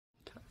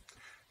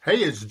Hey,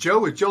 it's Joe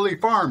with Jolie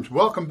Farms.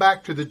 Welcome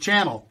back to the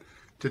channel.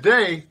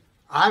 Today,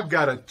 I've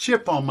got a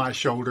chip on my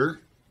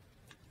shoulder.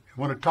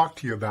 I want to talk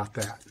to you about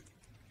that.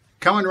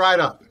 Coming right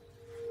up.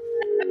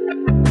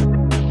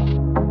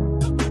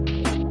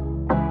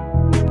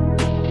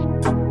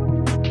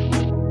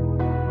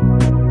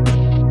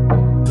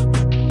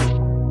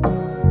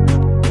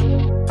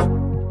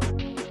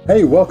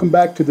 Hey, welcome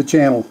back to the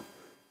channel.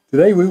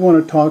 Today we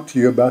want to talk to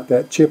you about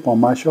that chip on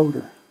my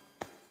shoulder.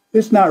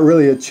 It's not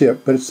really a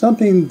chip, but it's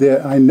something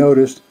that I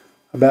noticed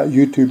about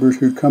YouTubers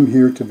who come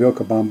here to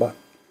Vilcabamba.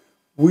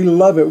 We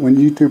love it when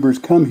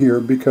YouTubers come here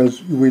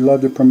because we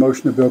love the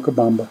promotion of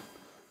Vilcabamba.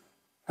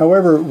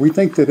 However, we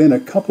think that in a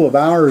couple of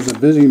hours of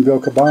visiting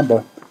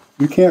Vilcabamba,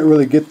 you can't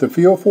really get the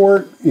feel for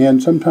it,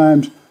 and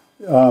sometimes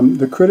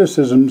the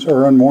criticisms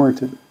are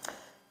unwarranted.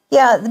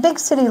 Yeah, the big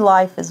city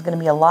life is going to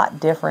be a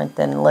lot different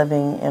than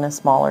living in a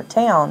smaller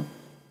town.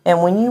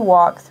 And when you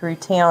walk through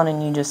town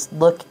and you just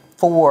look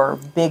for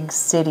big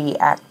city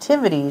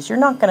activities, you're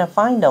not going to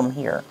find them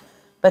here.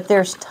 But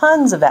there's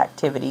tons of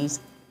activities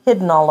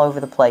hidden all over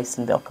the place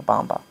in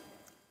Vilcabamba.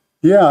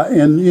 Yeah,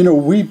 and you know,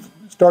 we've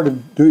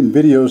started doing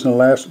videos in the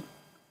last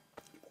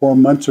 4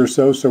 months or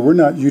so, so we're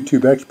not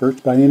YouTube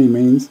experts by any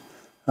means.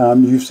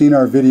 You've seen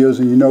our videos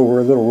and you know we're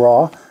a little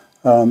raw.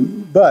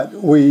 But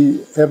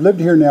we have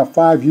lived here now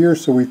 5 years,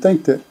 so we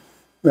think that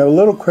we have a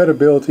little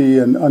credibility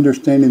in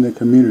understanding the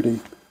community.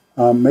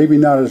 Maybe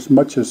not as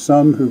much as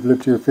some who've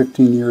lived here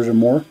 15 years or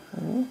more,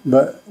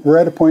 but we're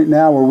at a point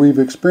now where we've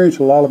experienced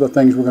a lot of the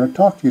things we're going to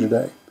talk to you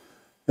today.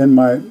 And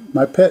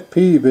my pet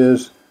peeve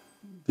is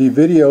the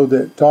video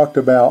that talked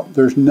about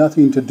there's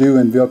nothing to do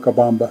in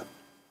Vilcabamba.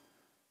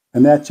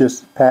 And that's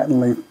just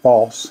patently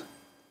false.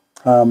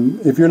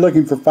 If you're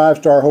looking for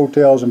 5-star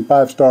hotels and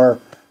 5-star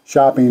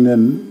shopping,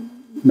 then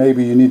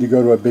maybe you need to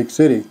go to a big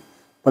city.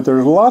 But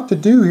there's a lot to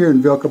do here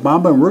in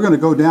Vilcabamba, and we're going to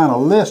go down a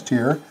list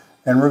here,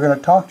 and we're going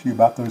to talk to you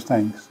about those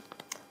things.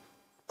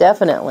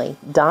 Definitely.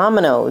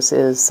 Dominoes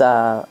is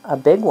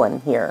a big one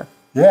here.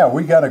 Yeah,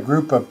 we got a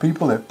group of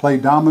people that play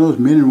dominoes,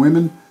 men and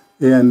women,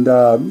 and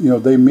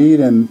they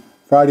meet on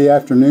Friday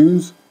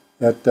afternoons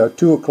at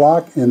 2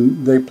 o'clock,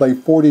 and they play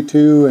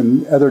 42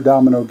 and other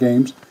domino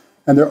games.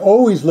 And they're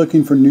always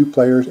looking for new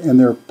players, and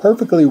they're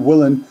perfectly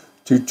willing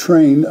to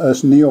train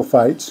us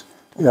neophytes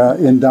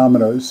in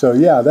dominoes. So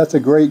yeah, that's a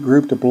great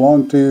group to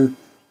belong to.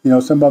 You know,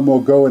 some of them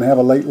will go and have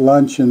a late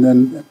lunch and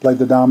then play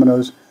the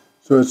dominoes.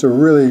 So it's a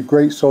really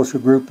great social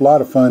group, a lot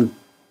of fun.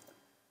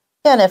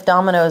 And if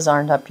dominoes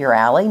aren't up your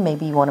alley,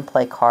 maybe you want to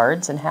play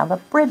cards and have a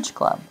bridge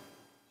club.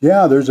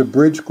 Yeah, there's a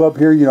bridge club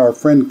here. You know, our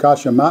friend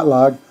Kasia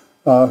Matlag,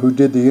 who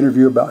did the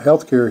interview about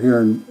healthcare here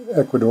in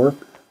Ecuador,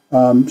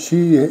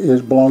 she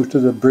belongs to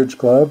the bridge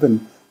club,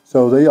 and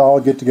so they all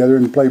get together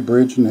and play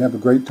bridge and have a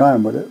great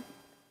time with it.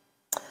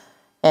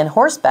 And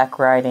horseback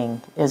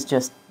riding is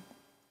just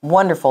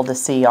wonderful to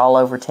see all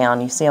over town.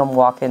 You see them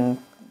walking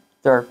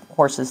their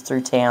horses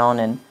through town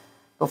and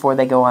before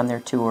they go on their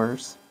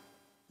tours.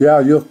 Yeah,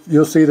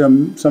 you'll see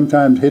them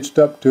sometimes hitched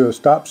up to a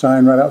stop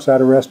sign right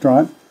outside a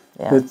restaurant.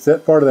 Yeah. It's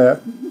that part of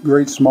that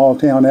great small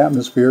town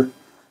atmosphere.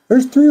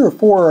 There's 3 or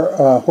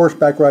 4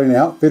 horseback riding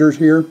outfitters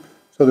here,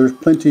 so there's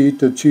plenty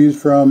to choose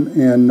from,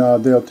 and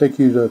they'll take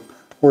you to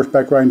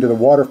horseback riding to the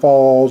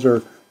waterfalls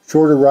or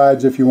shorter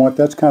rides if you want.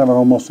 That's kind of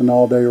almost an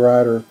all-day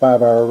ride or a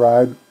 5-hour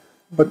ride.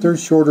 But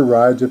there's shorter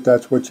rides if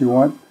that's what you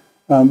want.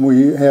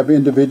 We have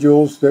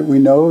individuals that we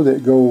know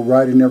that go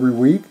riding every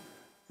week.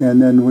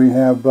 And then we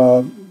have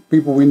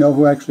people we know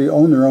who actually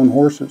own their own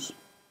horses.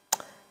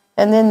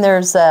 And then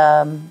there's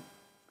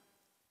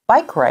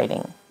bike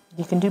riding.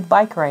 You can do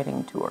bike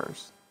riding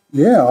tours.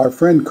 Yeah, our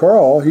friend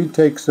Carl, he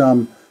takes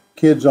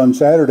kids on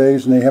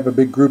Saturdays, and they have a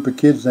big group of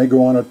kids, and they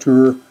go on a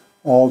tour,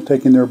 all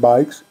taking their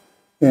bikes.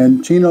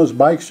 And Chino's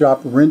Bike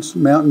Shop rents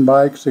mountain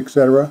bikes,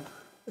 etc.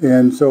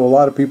 And so a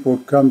lot of people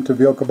come to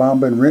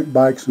Vilcabamba and rent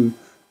bikes and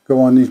go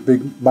on these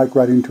big bike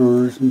riding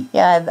tours.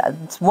 Yeah,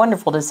 it's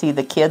wonderful to see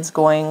the kids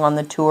going on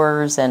the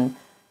tours, and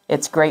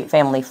it's great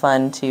family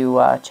fun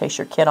to chase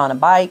your kid on a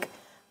bike.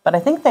 But I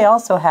think they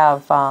also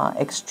have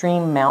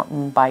extreme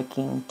mountain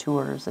biking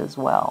tours as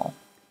well.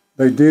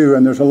 They do,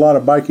 and there's a lot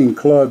of biking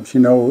clubs,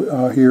 you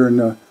know, here in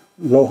the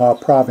Loja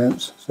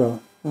province. So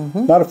a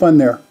lot of fun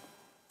there.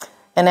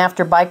 And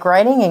after bike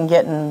riding and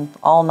getting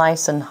all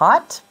nice and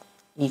hot,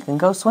 you can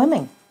go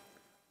swimming.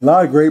 A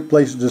lot of great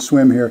places to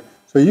swim here.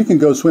 So you can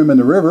go swim in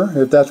the river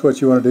if that's what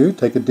you want to do.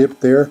 Take a dip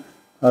there.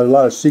 A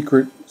lot of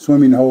secret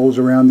swimming holes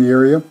around the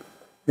area.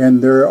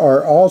 And there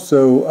are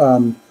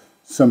also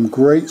some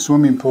great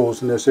swimming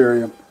pools in this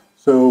area.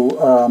 So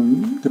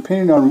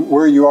depending on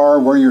where you are,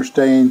 where you're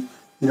staying,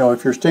 you know,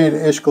 if you're staying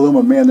at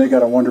Vilcabamba, man, they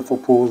got a wonderful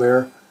pool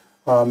there.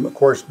 Of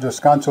course,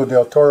 Descanso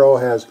del Toro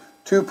has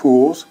 2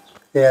 pools.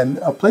 And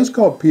a place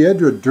called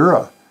Piedra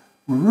Dura,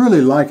 we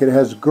really like it. It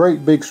has a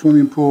great big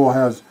swimming pool,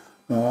 has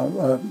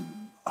a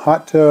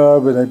hot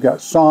tub, and they've got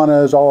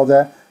saunas, all of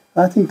that.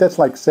 I think that's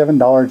like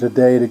 $7 a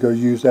day to go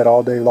use that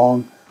all day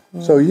long.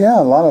 So yeah,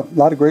 a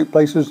lot of great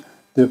places.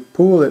 The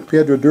pool at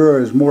Piedra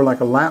Dura is more like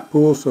a lap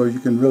pool, so you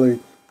can really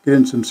get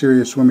in some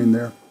serious swimming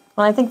there.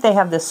 Well, I think they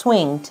have the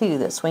swing, too,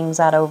 that swings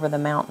out over the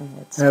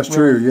mountain. That's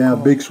true, yeah,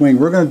 cool. big swing.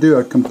 We're going to do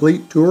a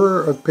complete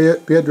tour of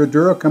Piedra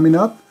Dura coming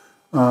up.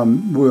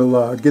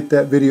 We'll get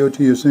that video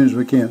to you as soon as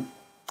we can.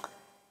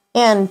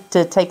 And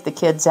to take the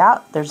kids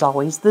out, there's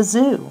always the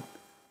zoo.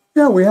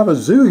 Yeah, we have a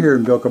zoo here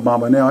in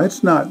Vilcabamba. Now,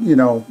 it's not,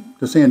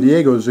 the San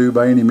Diego Zoo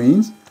by any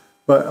means,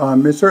 but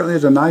it certainly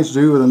is a nice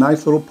zoo with a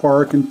nice little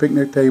park and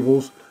picnic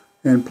tables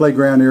and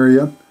playground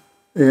area.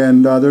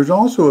 And there's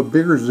also a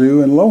bigger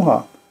zoo in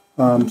Loja.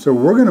 So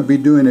we're going to be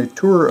doing a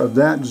tour of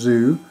that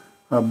zoo,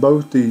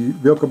 both the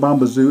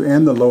Vilcabamba Zoo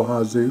and the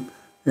Loja Zoo,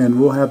 and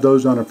we'll have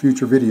those on a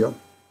future video.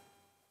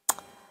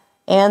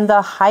 And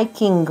the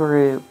hiking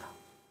group.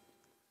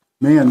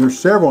 Man, there's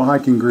several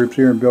hiking groups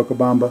here in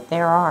Vilcabamba.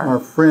 There are. Our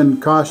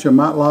friend Kasia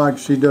Matlag,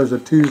 she does a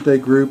Tuesday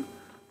group,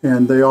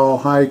 and they all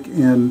hike,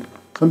 and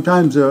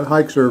sometimes the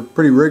hikes are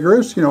pretty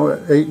rigorous,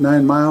 8,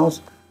 9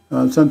 miles.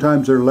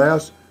 Sometimes they're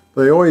less.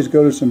 But they always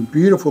go to some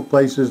beautiful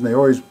places, and they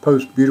always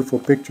post beautiful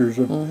pictures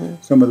of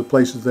some of the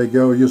places they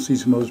go. You'll see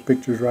some of those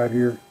pictures right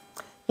here.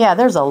 Yeah,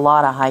 there's a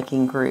lot of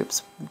hiking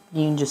groups.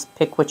 You can just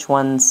pick which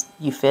ones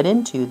you fit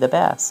into the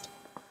best.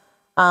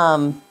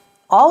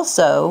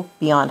 Also,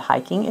 beyond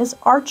hiking is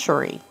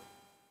archery.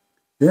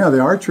 Yeah, the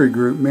archery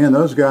group, man,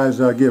 those guys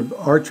give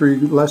archery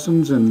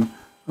lessons and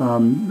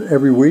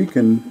every week,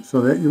 and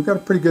so you've got a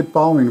pretty good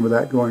following with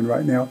that going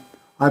right now.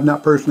 I've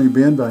not personally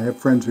been, but I have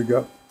friends who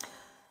go.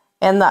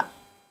 And the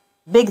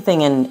big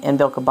thing in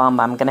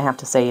Vilcabamba, I'm going to have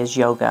to say, is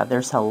yoga.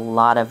 There's a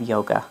lot of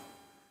yoga.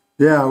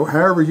 Yeah,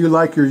 however you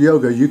like your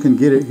yoga, you can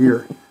get it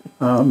here.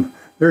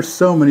 There's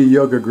so many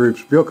yoga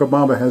groups.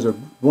 Vilcabamba has a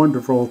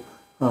wonderful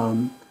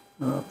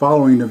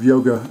following of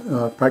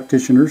yoga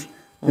practitioners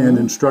and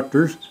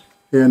instructors.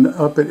 And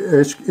up at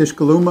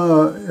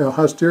Ishkaluma,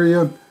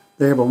 Hosteria,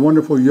 they have a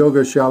wonderful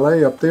yoga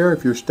chalet up there.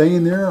 If you're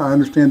staying there, I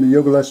understand the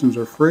yoga lessons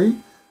are free.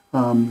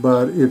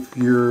 But if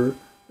you're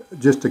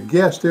just a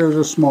guest, there's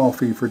a small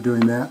fee for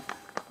doing that.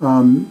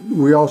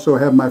 We also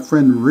have my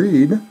friend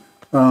Reed,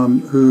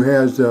 who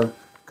has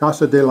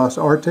Casa de las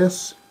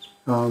Artes,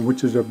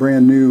 which is a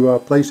brand new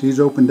place he's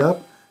opened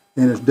up,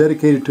 and it's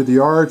dedicated to the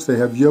arts. They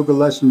have yoga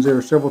lessons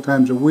there several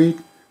times a week.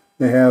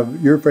 They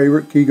have your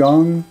favorite,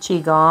 Qigong.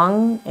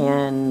 Qigong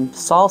and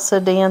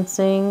salsa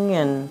dancing,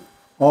 and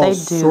All they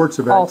do sorts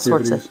of all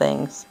activities. sorts of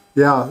things.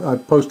 Yeah, I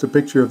post a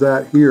picture of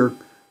that here.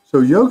 So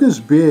yoga's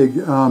big.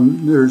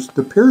 There's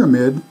the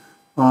Pyramid,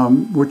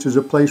 which is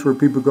a place where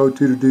people go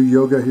to do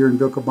yoga here in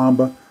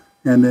Vilcabamba,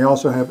 and they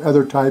also have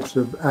other types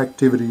of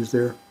activities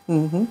there.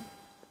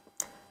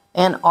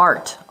 And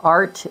art.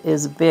 Art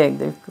is big.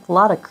 There's a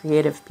lot of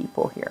creative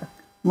people here.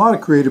 A lot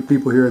of creative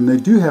people here, and they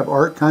do have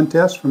art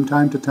contests from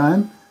time to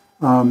time.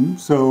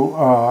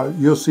 So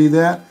you'll see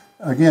that.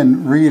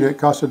 Again, Reed at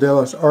Casa de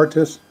las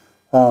Artes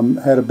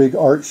had a big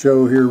art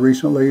show here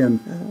recently, and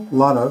a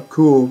lot of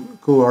cool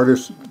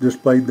artists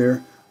displayed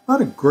there. A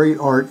lot of great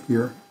art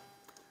here.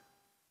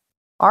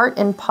 Art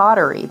and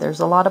pottery. There's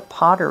a lot of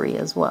pottery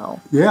as well.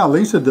 Yeah,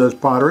 Lisa does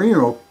pottery.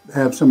 We'll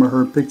have some of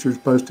her pictures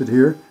posted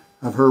here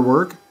of her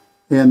work.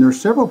 And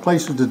there's several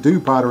places to do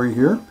pottery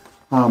here.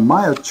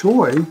 Maya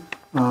Choi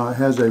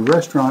has a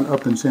restaurant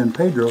up in San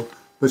Pedro,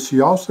 but she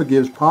also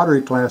gives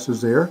pottery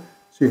classes there.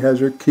 She has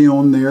her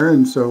kiln there,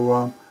 and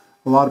so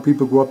a lot of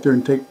people go up there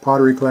and take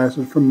pottery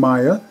classes from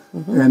Maya.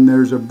 And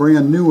there's a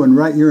brand new one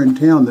right here in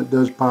town that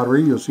does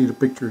pottery. You'll see the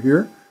picture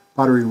here,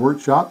 pottery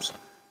workshops.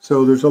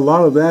 So there's a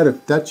lot of that.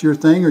 If that's your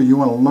thing or you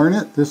want to learn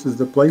it, this is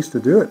the place to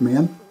do it,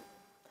 man.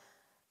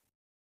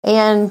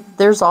 And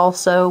there's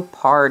also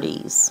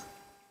parties.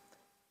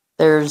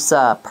 There's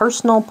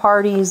personal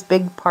parties,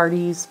 big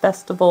parties,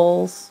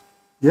 festivals.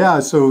 Yeah,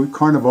 so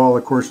Carnival,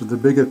 of course, is the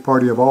biggest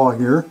party of all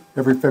here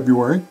every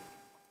February.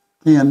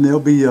 And there'll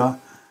be,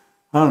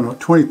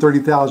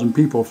 30,000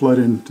 people flood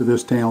into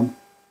this town.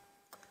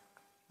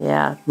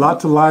 Yeah.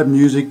 Lots of live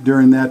music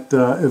during that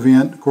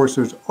event. Of course,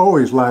 there's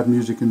always live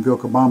music in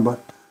Vilcabamba,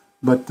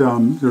 but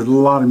there's a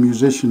lot of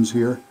musicians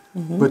here.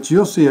 But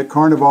you'll see at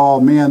Carnival,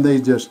 man,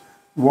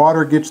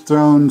 water gets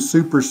thrown,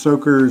 super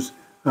soakers,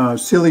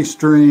 silly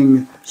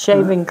string,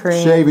 shaving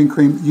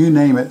cream, you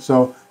name it.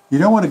 So you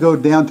don't want to go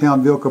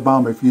downtown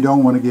Vilcabamba if you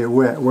don't want to get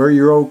wet. Wear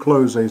your old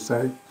clothes, they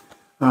say.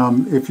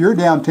 If you're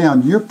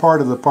downtown, you're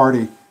part of the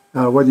party,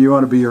 whether you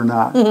want to be or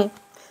not.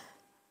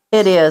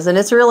 It is, and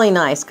it's really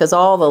nice because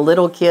all the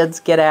little kids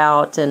get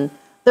out, and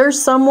they're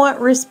somewhat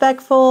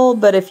respectful,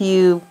 but if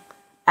you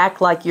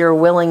act like you're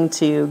willing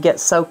to get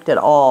soaked at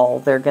all,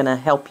 they're going to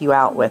help you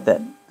out with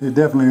it. They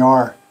definitely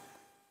are.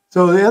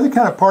 So the other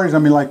kind of parties,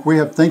 like we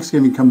have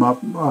Thanksgiving come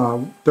up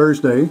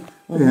Thursday,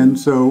 and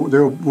so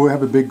we'll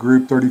have a big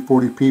group, 30,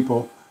 40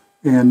 people.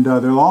 And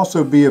there'll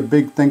also be a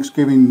big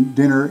Thanksgiving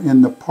dinner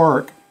in the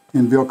park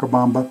in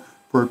Vilcabamba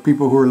for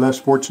people who are less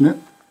fortunate.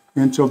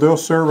 And so they'll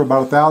serve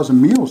about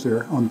 1,000 meals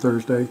there on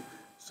Thursday.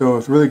 So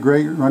it's really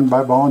great, run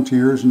by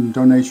volunteers and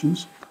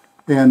donations.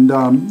 And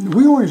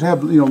we always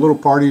have little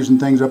parties and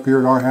things up here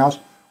at our house.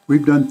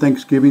 We've done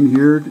Thanksgiving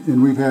here,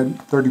 and we've had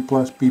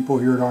 30-plus people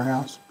here at our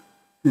house.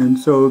 And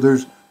so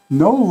there's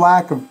no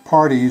lack of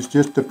parties,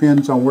 just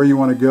depends on where you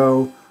want to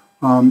go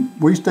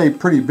we stay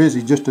pretty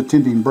busy just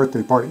attending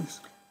birthday parties.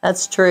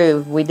 That's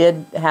true. We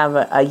did have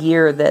a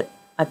year that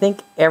I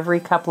think every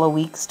couple of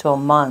weeks to a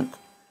month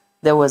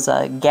there was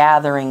a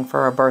gathering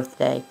for a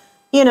birthday.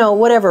 You know,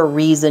 whatever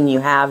reason you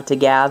have to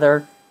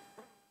gather,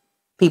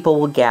 people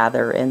will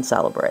gather and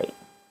celebrate.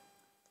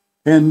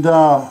 And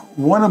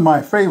one of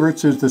my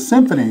favorites is the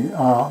symphony.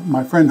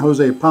 My friend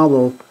Jose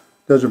Pablo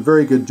does a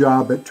very good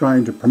job at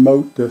trying to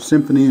promote the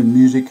symphony and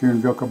music here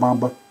in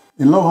Vilcabamba.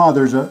 In Loja,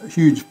 there's a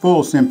huge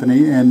full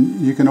symphony, and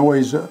you can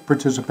always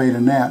participate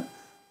in that.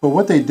 But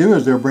what they do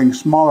is they'll bring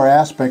smaller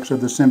aspects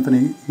of the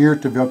symphony here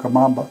to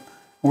Vilcabamba.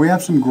 We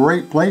have some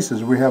great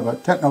places. We have a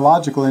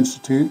technological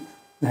institute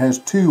that has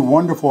 2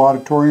 wonderful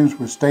auditoriums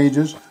with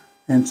stages,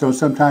 and so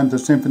sometimes the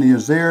symphony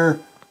is there.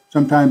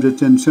 Sometimes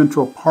it's in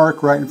Central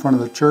Park right in front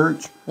of the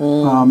church.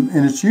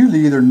 And it's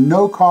usually either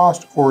no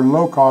cost or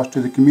low cost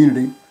to the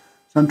community.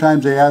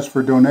 Sometimes they ask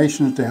for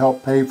donations to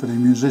help pay for the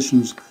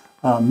musicians'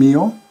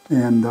 meal.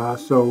 And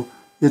so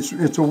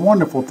it's a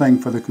wonderful thing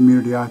for the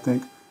community, I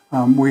think.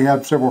 We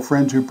have several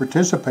friends who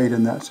participate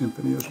in that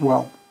symphony as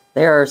well.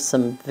 There are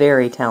some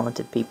very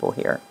talented people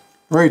here.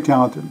 Very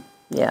talented.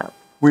 Yeah.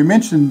 We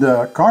mentioned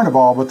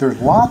Carnival, but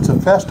there's lots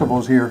of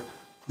festivals here.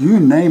 You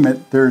name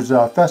it, there's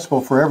a festival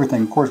for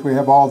everything. Of course, we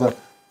have all the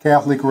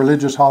Catholic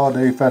religious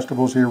holiday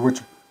festivals here, which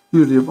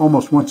usually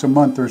almost once a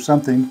month or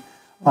something.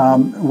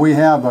 We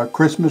have a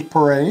Christmas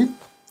parade.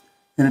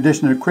 In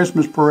addition to the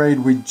Christmas parade,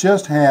 we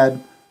just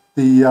had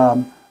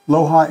the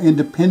Loja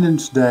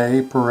Independence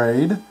Day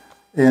parade.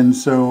 And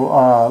so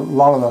a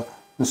lot of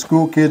the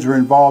school kids are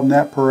involved in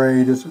that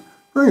parade. It's a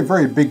very,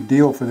 very big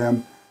deal for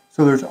them.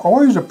 So there's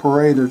always a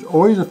parade, there's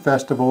always a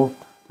festival.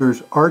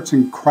 There's arts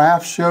and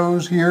crafts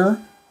shows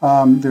here.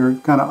 They're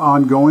kind of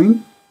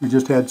ongoing. We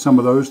just had some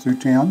of those through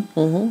town.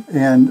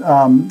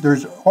 And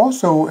there's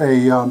also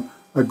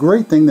a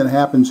great thing that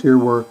happens here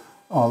where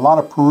a lot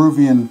of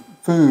Peruvian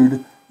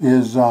food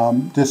is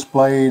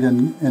displayed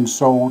and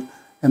sold.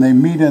 And they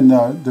meet in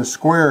the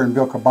square in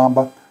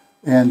Vilcabamba.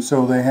 And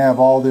so they have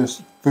all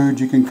this food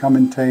you can come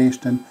and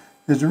taste. And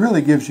it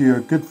really gives you a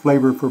good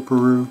flavor for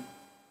Peru.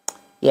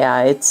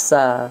 Yeah,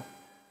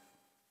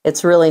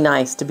 it's really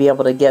nice to be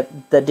able to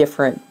get the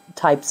different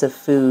types of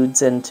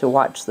foods and to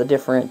watch the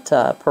different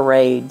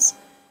parades.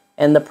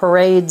 And the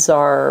parades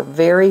are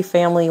very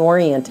family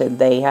oriented.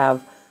 They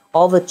have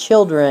all the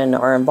children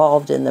are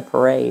involved in the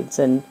parades,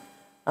 and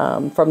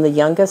from the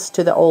youngest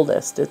to the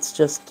oldest.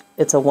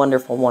 It's a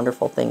wonderful,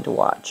 wonderful thing to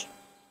watch.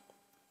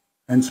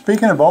 And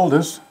speaking of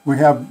oldest, we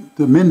have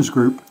the men's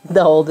group.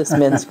 The oldest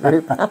men's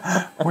group.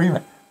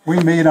 We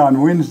meet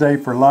on Wednesday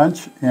for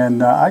lunch,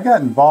 and I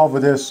got involved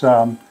with this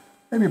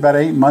maybe about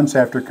 8 months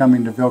after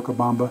coming to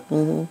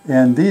Vilcabamba.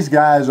 And these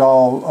guys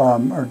all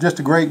are just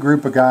a great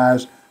group of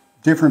guys,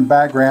 different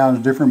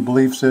backgrounds, different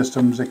belief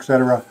systems,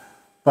 etc.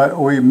 But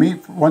we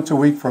meet once a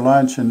week for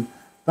lunch, and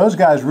those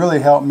guys really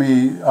helped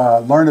me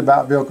learn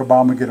about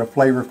Vilcabamba, get a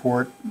flavor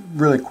for it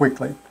really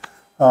quickly.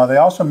 They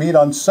also meet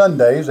on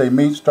Sundays. They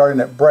meet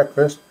starting at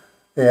breakfast,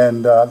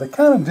 and they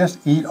kind of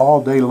just eat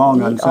all day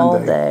long on Sunday.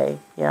 All day,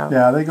 yeah.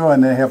 Yeah, they go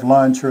and they have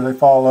lunch, or they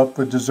follow up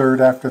with dessert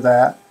after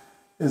that.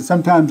 And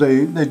sometimes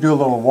they do a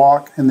little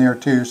walk in there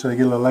too, so they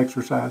get a little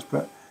exercise.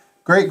 But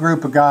great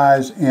group of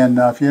guys, and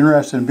if you're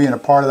interested in being a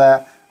part of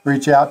that,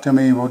 reach out to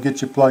me. We'll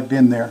get you plugged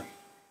in there.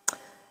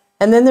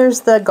 And then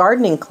there's the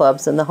gardening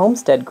clubs and the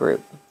homestead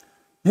group.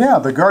 Yeah,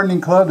 the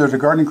gardening club. There's a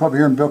gardening club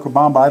here in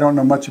Vilcabamba. I don't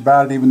know much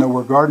about it, even though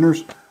we're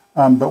gardeners.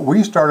 But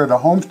we started a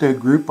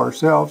homestead group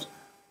ourselves,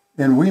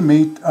 and we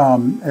meet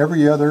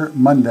every other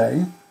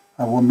Monday.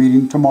 We're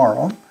meeting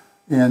tomorrow.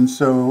 And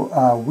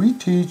so we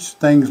teach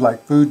things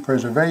like food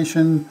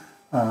preservation,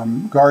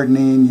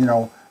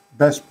 gardening,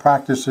 best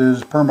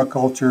practices,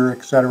 permaculture,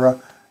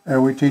 etc.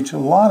 We teach a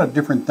lot of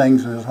different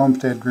things as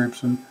homestead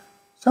groups, and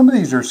some of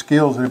these are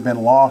skills that have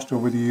been lost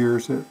over the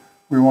years that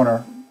we want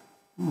to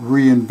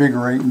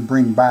reinvigorate and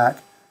bring back.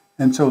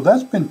 And so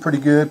that's been pretty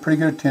good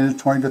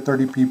attendance, 20 to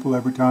 30 people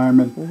every time.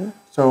 And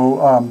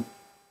so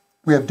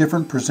we have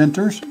different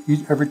presenters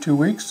every 2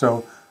 weeks,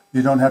 so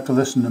you don't have to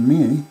listen to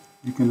me.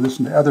 You can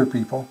listen to other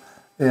people.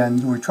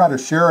 And we try to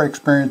share our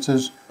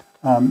experiences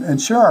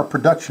and share our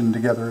production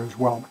together as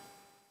well.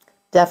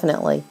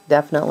 Definitely,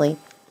 definitely.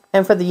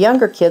 And for the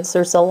younger kids,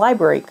 there's a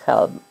library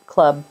club.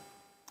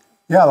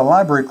 Yeah, the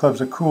library club's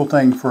a cool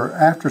thing for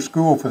after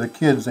school for the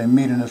kids. They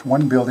meet in this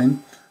one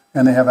building,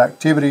 and they have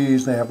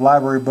activities. They have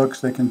library books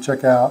they can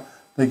check out.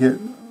 They get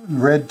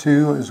read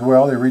to as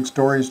well. They read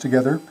stories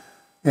together.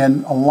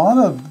 And a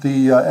lot of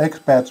the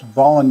expats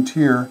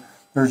volunteer.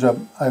 There's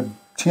a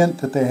tent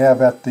that they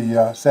have at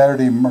the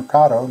Saturday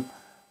Mercado,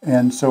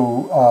 and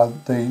so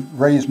they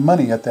raise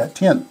money at that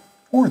tent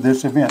for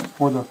this event,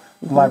 for the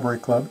library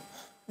club.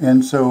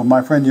 And so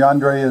my friend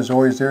Yandre is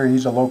always there.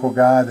 He's a local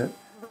guy that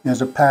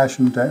has a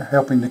passion to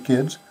helping the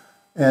kids.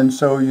 And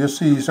so you'll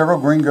see several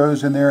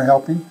gringos in there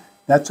helping.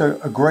 That's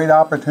a great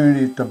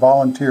opportunity to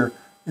volunteer,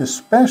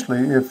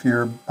 especially if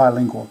you're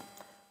bilingual.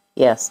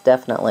 Yes,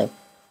 definitely.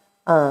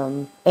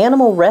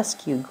 Animal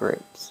rescue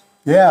groups.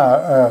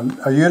 Yeah,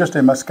 Ayudas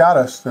de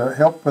Mascotas, the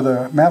Help for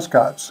the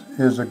Mascots,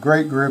 is a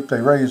great group.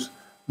 They raise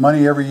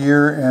money every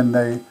year, and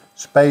they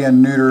spay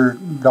and neuter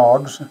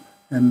dogs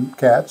and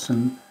cats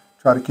and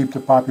try to keep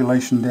the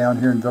population down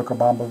here in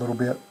Vilcabamba a little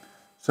bit.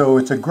 So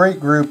it's a great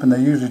group, and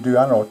they usually do,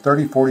 I don't know,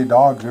 30, 40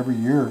 dogs every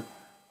year.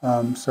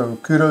 So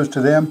kudos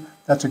to them.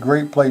 That's a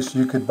great place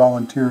you could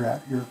volunteer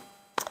at here.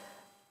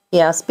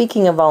 Yeah,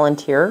 speaking of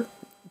volunteer,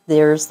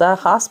 there's the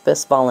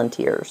hospice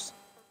volunteers.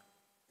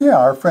 Yeah,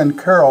 our friend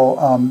Carol,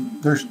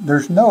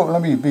 there's no,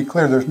 let me be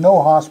clear, there's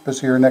no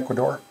hospice here in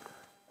Ecuador.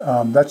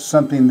 That's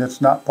something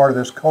that's not part of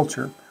this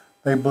culture.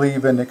 They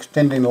believe in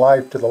extending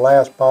life to the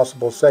last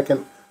possible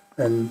second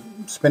and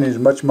spending as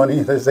much money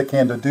as they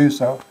can to do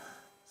so.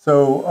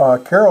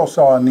 So Carol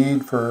saw a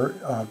need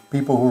for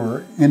people who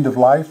were end of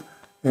life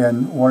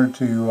and wanted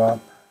to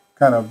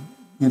kind of,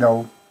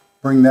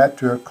 bring that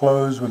to a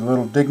close with a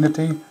little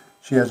dignity.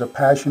 She has a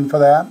passion for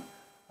that.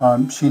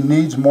 She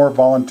needs more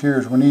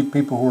volunteers. We need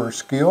people who are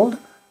skilled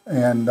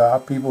and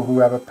people who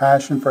have a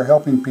passion for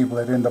helping people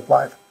at end of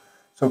life.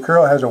 So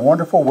Carol has a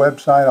wonderful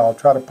website. I'll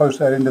try to post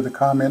that into the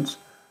comments.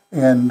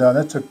 And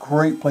that's a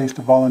great place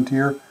to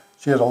volunteer.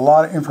 She has a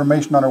lot of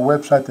information on her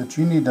website that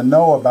you need to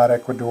know about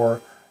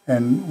Ecuador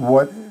and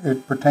what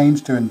it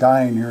pertains to in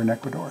dying here in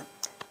Ecuador.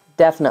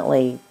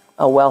 Definitely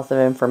a wealth of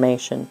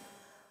information.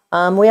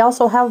 We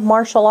also have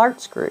martial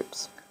arts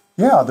groups.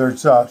 Yeah,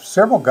 there's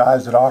several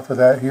guys that offer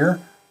that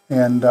here.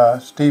 And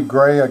Steve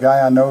Gray, a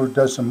guy I know,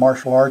 does some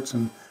martial arts,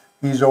 and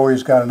he's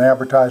always got an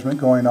advertisement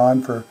going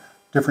on for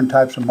different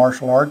types of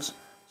martial arts.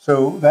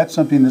 So that's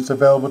something that's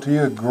available to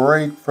you.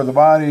 Great for the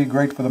body,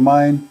 great for the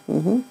mind.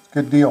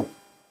 Good deal.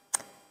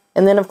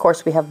 And then, of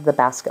course, we have the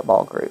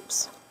basketball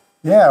groups.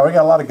 Yeah, we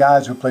got a lot of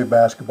guys who play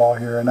basketball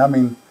here. And I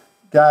mean,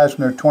 guys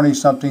from their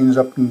 20-somethings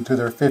up into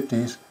their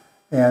 50s.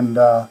 And,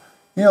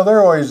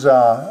 they're always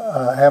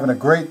having a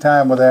great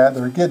time with that.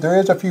 There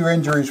is a few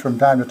injuries from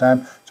time to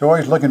time, so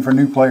always looking for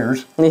new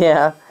players.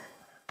 Yeah.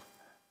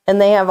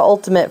 And they have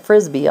ultimate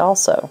frisbee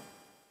also.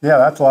 Yeah,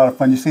 that's a lot of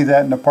fun. You see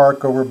that in the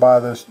park over by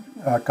the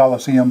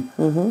Coliseum,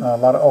 a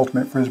lot of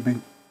ultimate frisbee.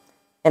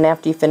 And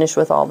after you finish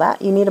with all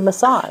that, you need a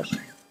massage.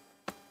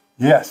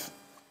 Yes.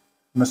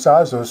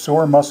 Massage those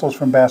sore muscles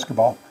from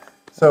basketball.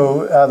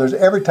 So there's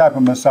every type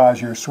of massage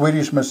here.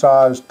 Swedish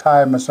massage,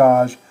 Thai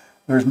massage.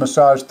 There's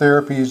massage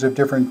therapies of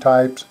different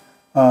types.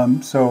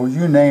 So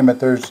you name it,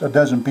 there's a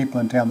dozen people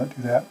in town that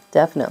do that.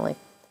 Definitely.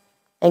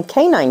 And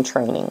canine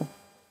training.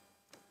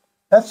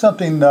 That's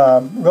something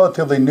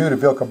relatively new to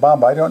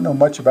Vilcabamba. I don't know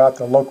much about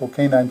the local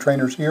canine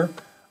trainers here.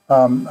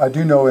 I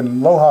do know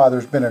in Loja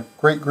there's been a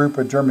great group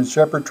of German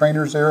Shepherd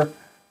trainers there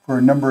for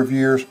a number of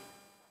years.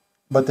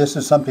 But this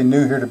is something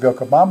new here to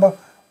Vilcabamba.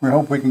 We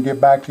hope we can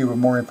get back to you with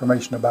more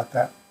information about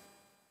that.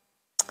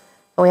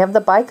 And we have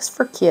the bikes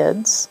for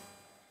kids,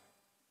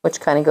 which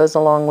kind of goes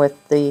along with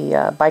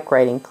the bike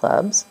riding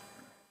clubs,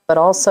 but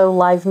also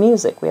live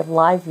music. We have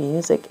live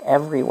music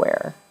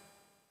everywhere.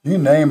 You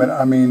name it.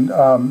 I mean,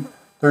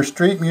 there's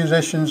street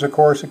musicians, of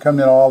course, that come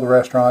in all the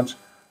restaurants,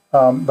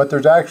 but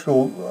there's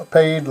actual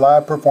paid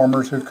live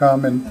performers who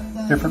come in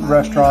different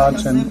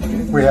restaurants,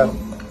 and we have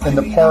in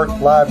the park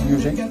live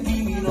music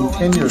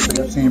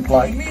continuously, it seems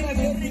like.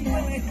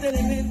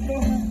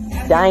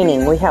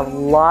 Dining. We have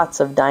lots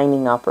of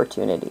dining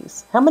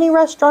opportunities. How many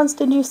restaurants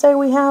did you say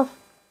we have?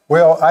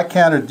 Well, I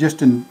counted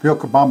just in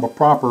Vilcabamba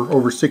proper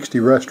over 60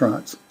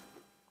 restaurants.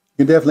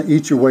 You can definitely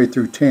eat your way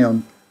through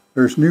town.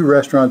 There's new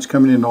restaurants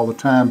coming in all the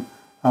time.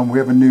 We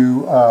have a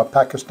new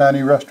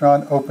Pakistani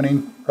restaurant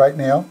opening right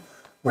now.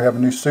 We have a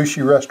new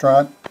sushi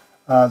restaurant.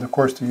 Of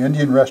course, the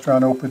Indian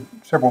restaurant opened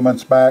several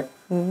months back.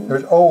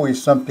 There's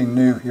always something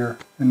new here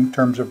in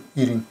terms of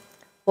eating.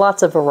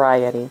 Lots of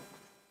variety.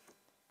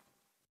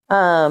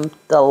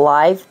 The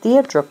live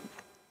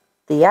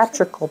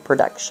theatrical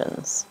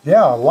productions.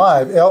 Yeah,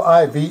 live,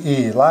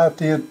 L-I-V-E, live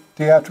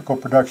theatrical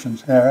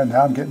productions. Yeah,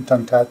 now I'm getting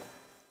tongue-tied.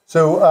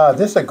 So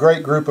this is a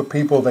great group of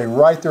people. They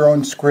write their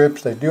own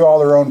scripts. They do all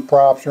their own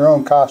props, their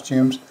own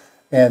costumes.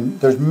 And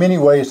there's many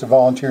ways to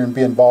volunteer and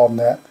be involved in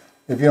that.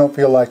 If you don't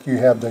feel like you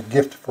have the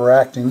gift for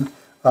acting,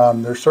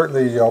 there's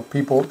certainly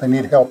people, they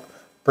need help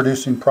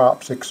producing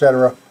props,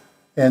 etc.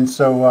 And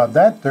so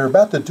they're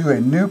about to do a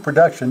new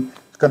production.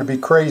 It's going to be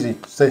crazy.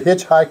 It's the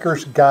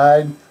Hitchhiker's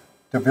Guide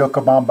to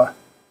Vilcabamba.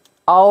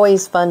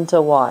 Always fun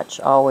to watch,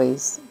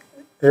 always.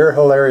 They're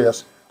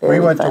hilarious. Very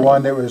we went funny. to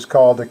one that was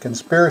called the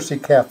Conspiracy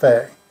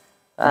Cafe.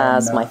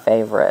 That's my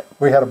favorite.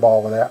 We had a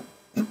ball with that.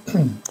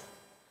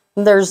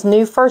 There's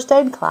new first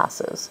aid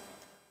classes.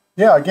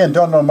 Yeah, again,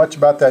 don't know much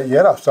about that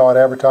yet. I saw it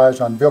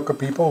advertised on Vilca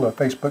People, the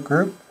Facebook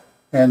group,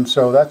 and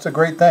so that's a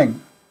great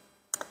thing.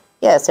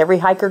 Yes, every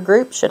hiker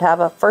group should have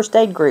a first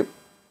aid group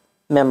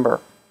member.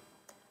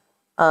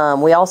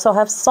 We also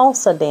have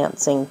salsa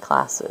dancing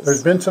classes.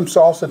 There's been some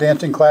salsa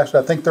dancing classes.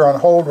 I think they're on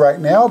hold right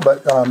now,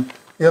 but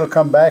it'll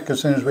come back as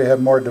soon as we have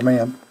more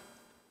demand.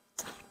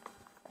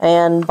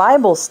 And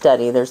Bible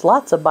study. There's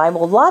lots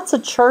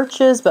of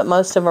churches, but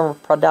most of them are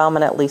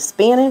predominantly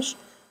Spanish.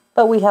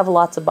 But we have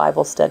lots of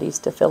Bible studies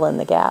to fill in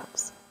the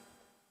gaps.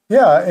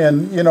 Yeah,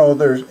 and you know,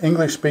 there's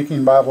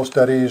English-speaking Bible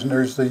studies, and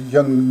there's the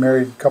young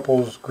married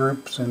couples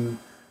groups, and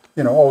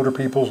you know, older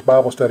people's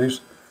Bible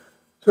studies.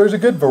 So there's a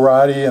good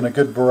variety and a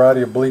good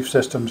variety of belief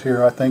systems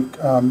here, I think.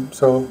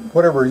 So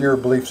whatever your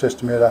belief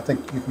system is, I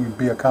think you can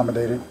be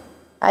accommodated.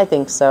 I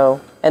think so.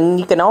 And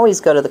you can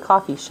always go to the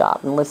coffee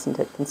shop and listen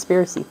to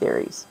conspiracy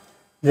theories.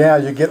 Yeah,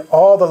 you get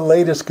all the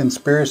latest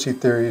conspiracy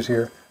theories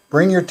here.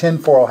 Bring your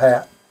tinfoil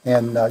hat,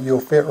 and you'll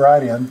fit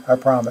right in, I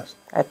promise.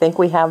 I think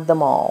we have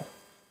them all.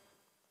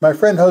 My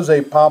friend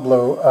Jose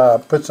Pablo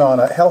puts on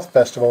a health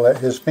festival at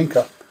his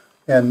finca,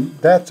 and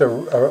that's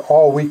a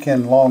all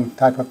weekend long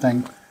type of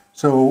thing.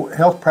 So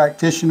health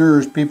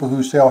practitioners, people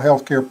who sell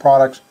healthcare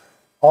products,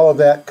 all of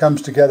that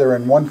comes together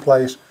in one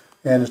place,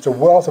 and it's a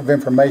wealth of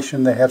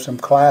information. They have some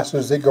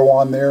classes that go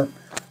on there,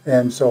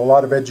 and so a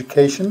lot of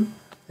education.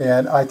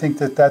 And I think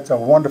that that's a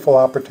wonderful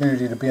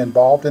opportunity to be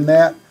involved in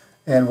that.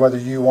 And whether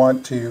you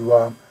want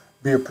to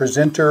be a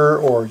presenter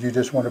or you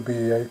just want to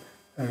be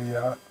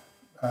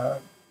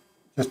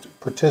just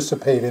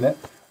participate in it,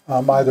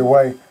 either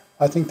way,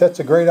 I think that's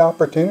a great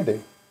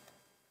opportunity.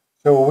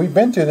 So we've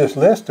been through this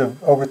list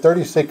of over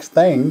 36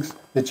 things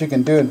that you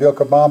can do in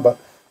Vilcabamba,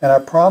 and I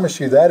promise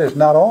you that is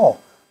not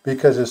all,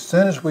 because as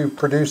soon as we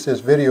produce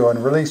this video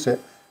and release it,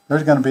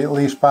 there's going to be at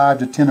least 5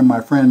 to 10 of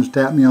my friends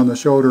tap me on the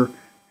shoulder,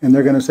 and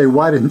they're going to say,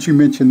 why didn't you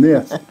mention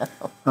this?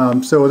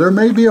 So there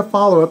may be a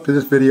follow-up to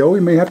this video. We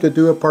may have to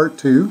do a part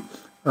 2.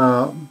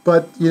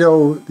 But, you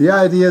know, the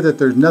idea that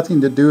there's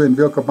nothing to do in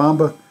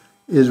Vilcabamba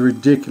is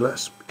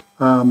ridiculous.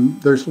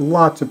 There's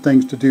lots of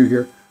things to do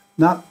here.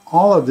 Not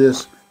all of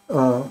this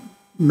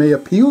may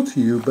appeal to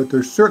you, but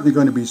there's certainly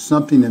going to be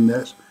something in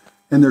this.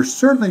 And there's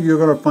certainly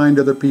you're going to find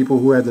other people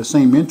who have the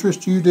same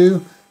interest you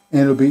do,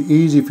 and it'll be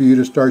easy for you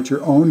to start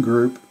your own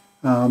group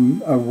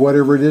of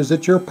whatever it is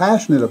that you're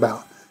passionate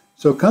about.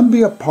 So come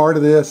be a part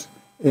of this,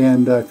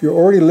 and if you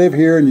already live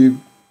here and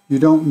you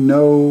don't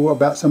know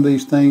about some of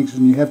these things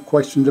and you have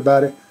questions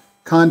about it,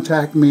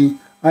 contact me.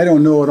 I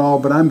don't know it all,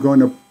 but I'm going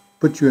to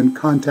put you in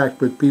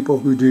contact with people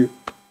who do.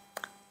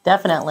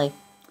 Definitely.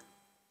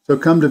 So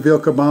come to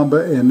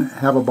Vilcabamba and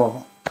have a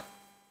ball.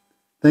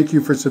 Thank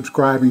you for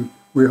subscribing.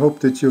 We hope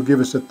that you'll give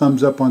us a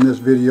thumbs up on this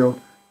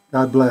video.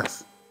 God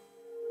bless.